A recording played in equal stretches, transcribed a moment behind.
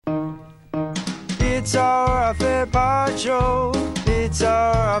part show. It's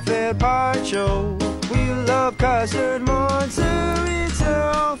our fair part show. We love custard monster. It's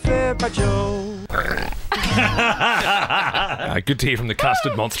our fair part show. Good to hear from the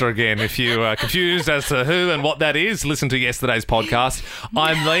Custard Monster again. If you are confused as to who and what that is, listen to yesterday's podcast.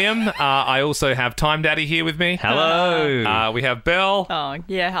 I'm Liam. I also have Time Daddy here with me. Hello. We have Belle. Oh,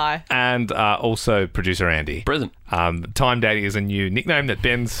 yeah, hi. And also producer Andy. Present. Time Daddy is a new nickname that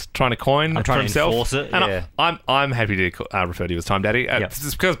Ben's trying to coin I'm for trying himself. to enforce it, and yeah. I'm happy to refer to you as Time Daddy.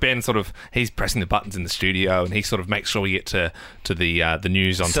 It's because Ben he's pressing the buttons in the studio and he sort of makes sure we get to the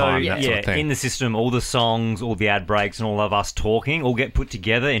news on time, that sort of thing. In the system, all the songs, all the ad breaks and all of us talking all get put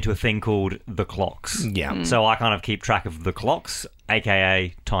together into a thing called The Clocks. Yeah. So I kind of keep track of The Clocks,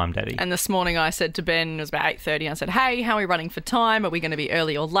 a.k.a. Time Daddy. And this morning I said to Ben, it was about 8:30, I said, hey, how are we running for time? Are we going to be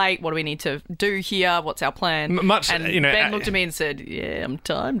early or late? What do we need to do here? What's our plan? Ben looked at me and said, yeah, I'm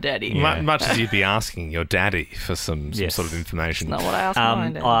Time Daddy. Much as you'd be asking your daddy for some sort of information. Not what I asked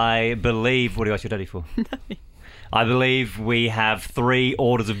mine, Daddy. I believe... What do you ask your daddy for? I believe we have 3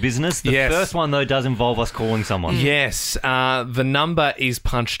 orders of business. The first one, though, does involve us calling someone. Yes. The number is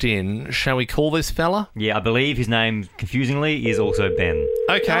punched in. Shall we call this fella? Yeah, I believe his name, confusingly, is also Ben.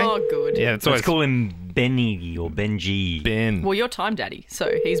 Okay. Oh, good. Yeah, Let's call him Benny or Benji. Ben. Well, you're Time Daddy, so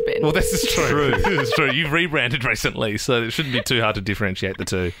he's Ben. Well, this is true. This is true. You've rebranded recently, so it shouldn't be too hard to differentiate the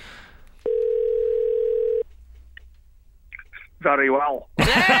two. Very well. Very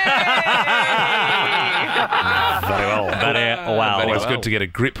well. Always good to get a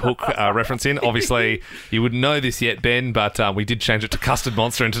grip hook reference in. Obviously, you wouldn't know this yet, Ben, but we did change it to Custard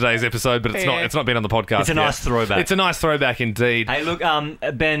Monster in today's episode, but it's not been on the podcast. It's a nice throwback. It's a nice throwback indeed. Hey, look,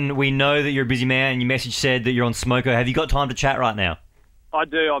 Ben, we know that you're a busy man. Your message said that you're on Smoko. Have you got time to chat right now? I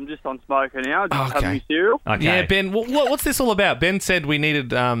do. I'm just on Smoker now. Just having my cereal. Okay. Yeah, Ben, what's this all about? Ben said we needed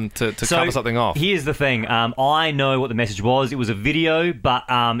to cover something off. Here's the thing. I know what the message was. It was a video, but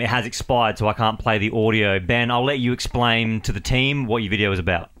it has expired, so I can't play the audio. Ben, I'll let you explain to the team what your video is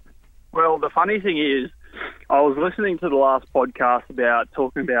about. Well, the funny thing is, I was listening to the last podcast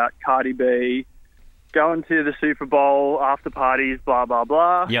talking about Cardi B going to the Super Bowl after parties, blah, blah,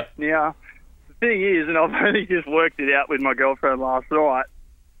 blah. Yep. Now, the thing is, and I've only just worked it out with my girlfriend last night,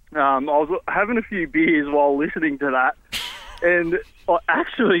 I was having a few beers while listening to that, and I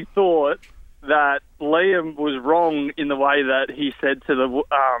actually thought that Liam was wrong in the way that he said to the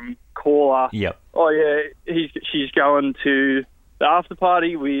caller, Yep. oh, yeah, she's going to the after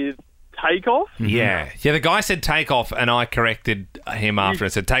party with Takeoff. Yeah. The guy said Takeoff, and I corrected him after. I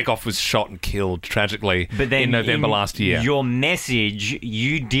said Takeoff was shot and killed tragically in November last year. Your message,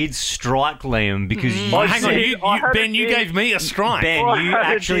 you did strike Liam because you... Hang on, Ben, you gave me a strike. Ben, you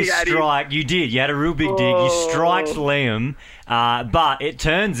actually strike. You did. You had a real big dig. You striked Liam, but it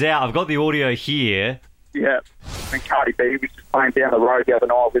turns out, I've got the audio here. Yeah. And Cardi B was just playing down the road the other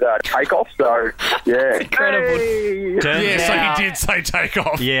night with Takeoff, so, yeah. Incredible. Hey. So he did say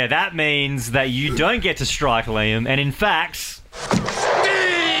Takeoff. Yeah, that means that you don't get to strike Liam, and in fact...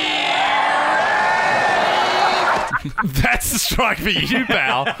 That's the strike for you,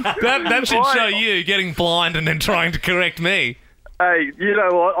 pal. That should show you getting blind and then trying to correct me. Hey, you know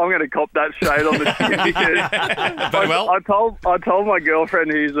what? I'm going to cop that shade on the chin because I told my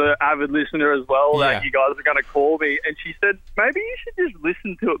girlfriend, who's an avid listener as well, that you guys are going to call me, and she said, maybe you should just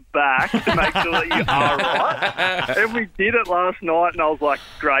listen to it back to make sure that you are right. And we did it last night, and I was like,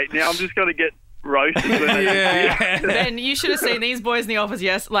 great, now I'm just going to get roasted. Ben, you should have seen these boys in the office.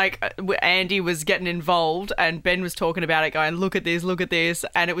 Yes, like Andy was getting involved and Ben was talking about it, going, look at this,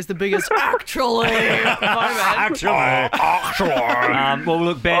 and it was the biggest actually moment. Well,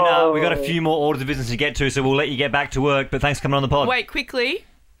 look, Ben, we've got a few more orders of business to get to, so we'll let you get back to work, but thanks for coming on the pod. Wait, quickly,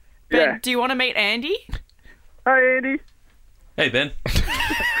 Ben, do you want to meet Andy? Hey, Andy. Hey, Ben.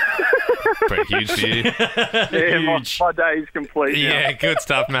 Pretty huge for you. Yeah, my day's complete now. Yeah, good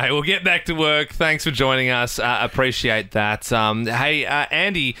stuff, mate. We'll get back to work. Thanks for joining us. Appreciate that. Hey,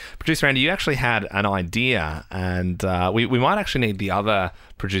 Andy, producer Andy, you actually had an idea, and we might actually need the other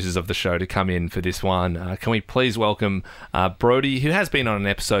producers of the show to come in for this one. Can we please welcome Brody, who has been on an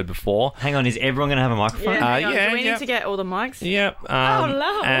episode before. Hang on, is everyone going to have a microphone? Do we need to get all the mics? Yep.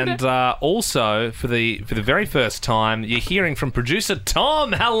 Lord. And also, for the very first time, you're hearing from producer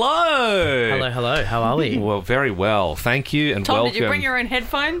Tom. Hello. Hello. How are we? Well, very well. Thank you and Tom, welcome. did you bring your own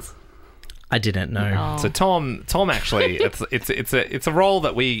headphones? I didn't know. So Tom actually, it's a role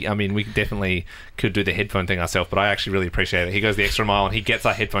that we definitely could do the headphone thing ourselves, but I actually really appreciate it. He goes the extra mile and he gets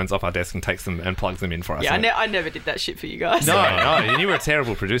our headphones off our desk and takes them and plugs them in for us. Yeah, I never did that shit for you guys. No, you were a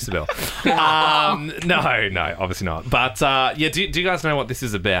terrible producer, Bill. No, obviously not. But do you guys know what this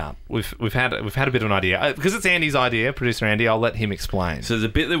is about? We've had a bit of an idea because it's Andy's idea, producer Andy. I'll let him explain. So there's a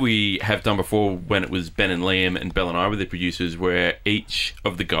bit that we have done before when it was Ben and Liam and Belle and I were the producers, where each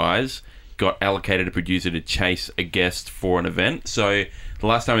of the guys got allocated a producer to chase a guest for an event. So the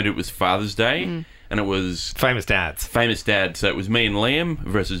last time we did it was Father's Day, and it was Famous Dads. So it was me and Liam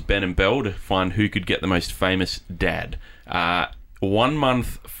versus Ben and Belle to find who could get the most famous dad. 1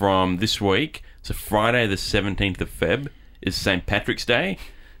 month from this week, so Friday the 17th of Feb, is St. Patrick's Day.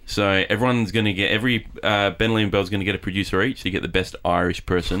 So everyone's going to get, Ben, Liam and Belle's going to get a producer each to get the best Irish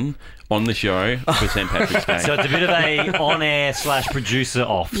person on the show for St. Patrick's Day. So it's a bit of a on-air / producer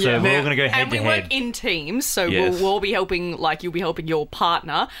off. So we're all going to go head to head. And we work in teams, so Yes. we'll be helping, like you'll be helping your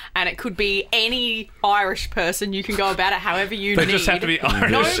partner, and it could be any Irish person. You can go about it however you They need. just have to be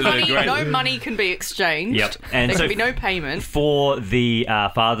Irish. No money can be exchanged. Yep. And there so can be no payment. For the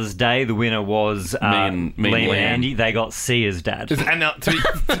Father's Day, the winner was Me and Liam Liam. and Andy. They got Sia's dad. And now,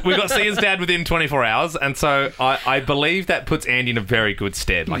 we got Sia's dad within 24 hours, and so I believe that puts Andy in a very good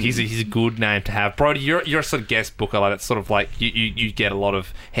stead. Like he's a good name to have. Brody, you're a sort of guest booker. Like that's sort of like you get a lot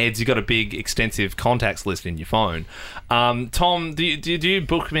of heads. You got a big extensive contacts list in your phone. Tom, do you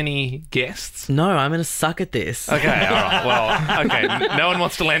book many guests? No, I'm going to suck at this. Okay, all right. Well, okay. No one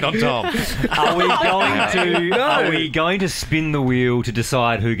wants to land on Tom. Are we going to spin the wheel to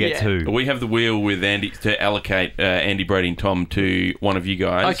decide who gets who? We have the wheel with Andy to allocate Andy, Brody, and Tom to one of you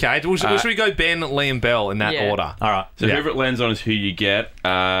guys. Okay, should we go Ben, Liam, Bell in that order? All right. So whoever it lands on is who you get.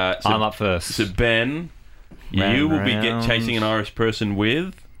 I'm up first. So Ben, you will be chasing an Irish person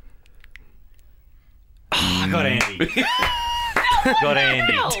with. I got Andy. Got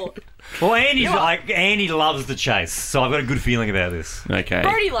Andy. Well, Andy loves the chase, so I've got a good feeling about this. Okay.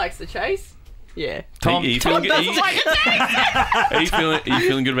 Brody likes the chase. Yeah. Tom, are you feeling good? Doesn't like a chase. Are you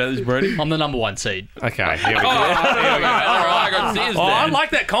feeling good about this, Brody? I'm the number 1 seed. Okay, here we go. All right, I got Sia's I dad.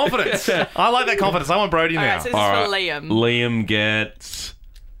 like that confidence. I want Brody now. Alright, so this is for Liam. Liam gets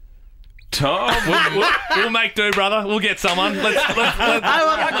Tom. We'll make do, brother. We'll get someone. Can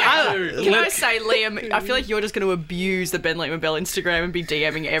I say, Liam, I feel like you're just going to abuse the Ben, Liam and Bell Instagram and be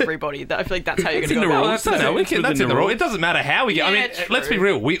DMing everybody. I feel like that's how you're going to go about it. That's in the rule. It doesn't matter how we get. I mean, Yeah, let's be true.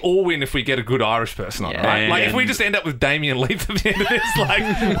 real. We all win if we get a good Irish person on, right? Like if we just end up with Damien Leith at the end of this, like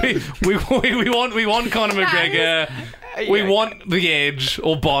we want Conor McGregor. We want The Edge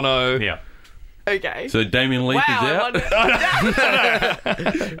or Bono. Yeah. Okay. So Damien Leith is out.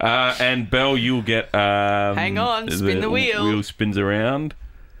 And Belle, you'll get. Hang on, spin the wheel. Wheel spins around.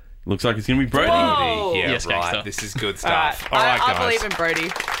 Looks like it's going to be Brody. Whoa. Yeah, Yes, right. gangster. This is good All right. stuff. All right, I guys. believe in Brody.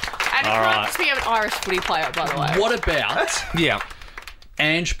 And it's not just being an Irish footy player, by the way. What about Yeah,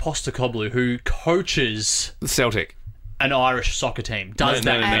 Ange Postecoglou, who coaches Celtic. an Irish soccer team? Does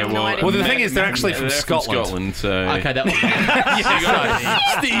No, that? no, I have no, no well, idea. Well, the thing is, they're actually from They're Scotland. So Okay, that was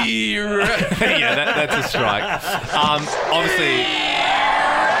Yeah, that's a strike. Obviously,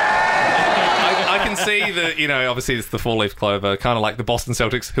 I can see that, obviously it's the four-leaf clover, kind of like the Boston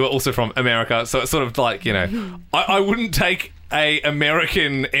Celtics, who are also from America. So it's sort of like, I wouldn't take a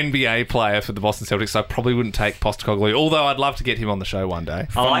American NBA player for the Boston Celtics. So I probably wouldn't take Postecoglou, although I'd love to get him on the show one day.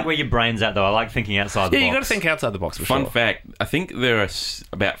 I like where your brain's at, though. I like thinking outside the box. Yeah, you got to think outside the box for Fun sure. fact, I think there are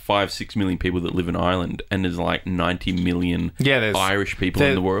about 5-6 million people that live in Ireland, and there's like 90 million There's Irish people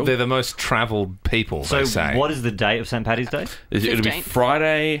in the world. They're the most travelled people, So they say. what is the date of St. Paddy's Day? It'll be 15th.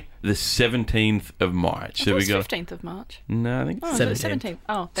 Friday, the 17th of March. So we it's got 15th of March. no, I think Oh, 17th.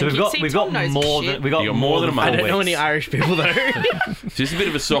 Oh, So thank you. See, Tom knows more shit. than we got You got more than a month. I don't know any Irish people though. it's just a bit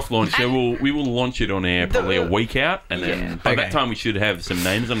of a soft launch. So we will launch it on air probably a week out, and then by that time we should have some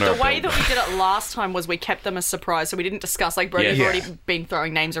names on our The way belt. that we did it last time was we kept them a surprise, so we didn't discuss. Like Brody's Yeah. already been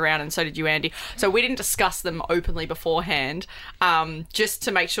throwing names around, and so did you, Andy. So we didn't discuss them openly beforehand, just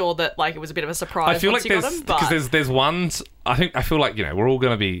to make sure that like it was a bit of a surprise. I feel once like you got them, there's ones. I feel like we're all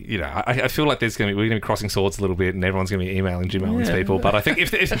going to be I feel like we're going to be crossing swords a little bit, and everyone's going to be emailing Jim Allen's people. But I think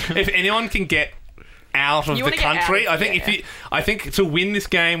if anyone can get out of You the wanna get out country, of- I think to win this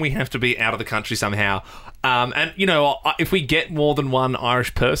game we have to be out of the country somehow. And if we get more than one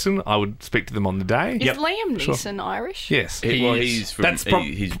Irish person, I would speak to them on the day. Is Liam Neeson Irish? Yes, He's from, That's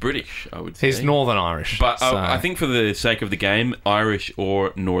he's British, I would say. he's Northern Irish. But so, I think for the sake of the game, Irish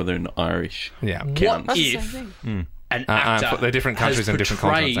or Northern Irish yeah. counts. That's the If- same thing. An actor they're different countries has and different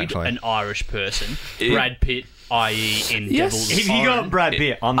portrayed continents, actually. an Irish person, Brad Pitt i.e. in Yes. Devil's If you Own. got Brad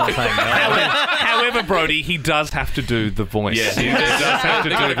Pitt, I'm not saying that. However, Brody, he does have to do the voice. Yeah. He does have to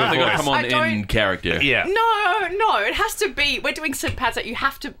do the They got to voice. come on I don't- in character. Yeah. No, it has to be. We're doing St. Patrick's. You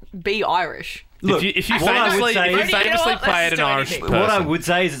have to be Irish. Look, if you what I would famously, say if you is- You know famously what? played Let's an do Irish anything. person, what I would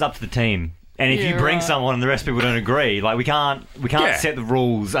say is it's up to the team. And if Yeah, you bring right. someone and the rest of people don't agree, like we can't Yeah. set the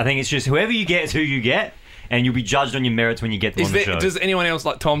rules. I think it's just whoever you get is who you get, and you'll be judged on your merits when you get them on the show. does anyone else,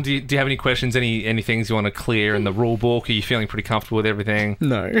 like Tom, do you have any questions, any things you want to clear in the rule book? Are you feeling pretty comfortable with everything?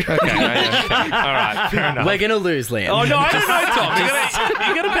 No. Okay, okay. All right, fair enough. We're going to lose, Liam. Oh, no, I don't know, Tom.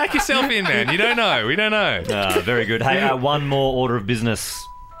 You got to back yourself in, man. You don't know. We don't know. Very good. Hey, one more order of business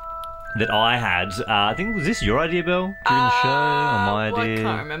that I had. I think, was this your idea, Bill? During the show? Or my well, I idea?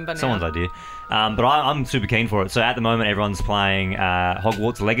 can't remember now. Someone's idea. But I'm super keen for it. So at the moment, everyone's playing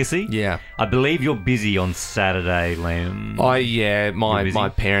Hogwarts Legacy. Yeah. I believe you're busy on Saturday, Liam. Yeah, my You're busy?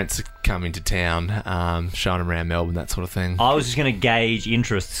 parents are coming to town, showing them around Melbourne, that sort of thing. I was just going to gauge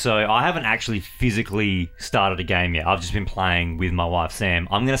interest. So I haven't actually physically started a game yet. I've just been playing with my wife, Sam.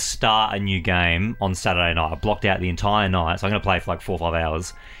 I'm going to start a new game on Saturday night. I blocked out the entire night, so I'm going to play for like 4 or 5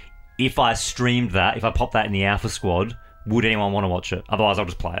 hours. If I streamed that, if I popped that in the Alpha Squad, would anyone want to watch it? Otherwise, I'll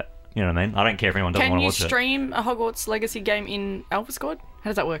just play it. You know what I mean? I don't care if anyone doesn't Can want to you watch it. stream a Hogwarts Legacy game in Alpha Squad? How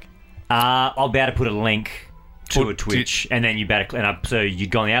does that work? I'll be able to put a link to Or a Twitch, and then you better so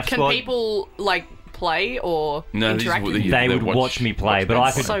you'd go on the Alpha Can Squad. people like play or No, these interact are with what you? They They would watch- watch me play, but I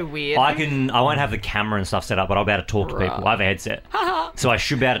That's could. so weird. I won't have the camera and stuff set up, but I'll be able to talk to people. I have a headset, so I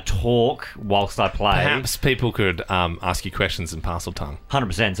should be able to talk whilst I play. Perhaps people could ask you questions in Parcel Tongue.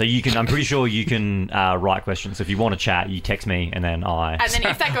 100%. So you can. I'm pretty sure you can write questions. So if you want to chat, you text me, and then I. And then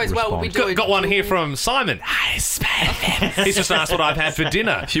if that goes well, we do Got one here from Simon. Hey, Simon. He's just asked what I've had for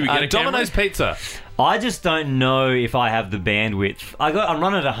dinner. Should we get a Domino's Pizza. I just don't know if I have the bandwidth. I'm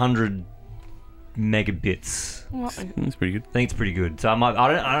running at 100 megabits. That's pretty good. I think it's pretty good. So I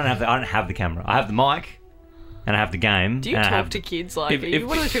don't have the camera. I have the mic, and I have the game. Do you and I talk have, to kids like? If- are you if-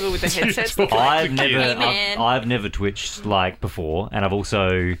 one of those people with the headsets? that I've like, never, Hey, man. I've never twitched like before, and I've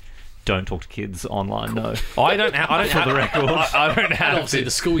also don't talk to kids online. No. I don't have. I don't have the record. I don't have. Obviously,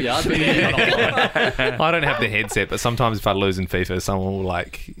 the schoolyard, but yeah, not online. I don't have the headset, but sometimes if I lose in FIFA, someone will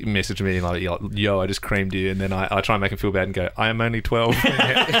like message me like, "Yo, I just creamed you," and then I try and make them feel bad and go, "I am only 12."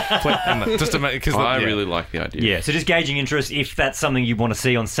 Just to make because I really like the idea. Yeah, so just gauging interest. If that's something you want to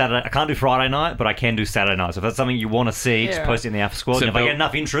see on Saturday, I can't do Friday night, but I can do Saturday night. So if that's something you want to see, just Yeah. post it in the Alpha Squad. So and if I Bill- get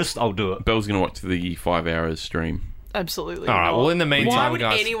enough interest, I'll do it. Bell's going to watch the 5 hours stream. Absolutely. All right, not. well, in the meantime, why would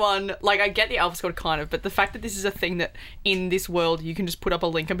guys- anyone like? I get the Alpha Squad kind of, but the fact that this is a thing that in this world you can just put up a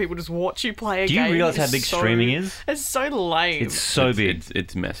link and people just watch you play a Do game. you realise how is big so- streaming is? It's so lame. It's so big.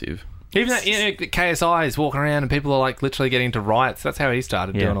 It's massive. Even that, KSI is walking around and people are like literally getting into riots. That's how he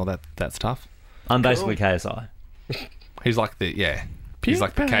started Yeah. doing all that stuff. I'm basically KSI. He's like the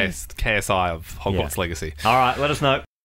KSI of Hogwarts Yeah. Legacy. All right, let us know.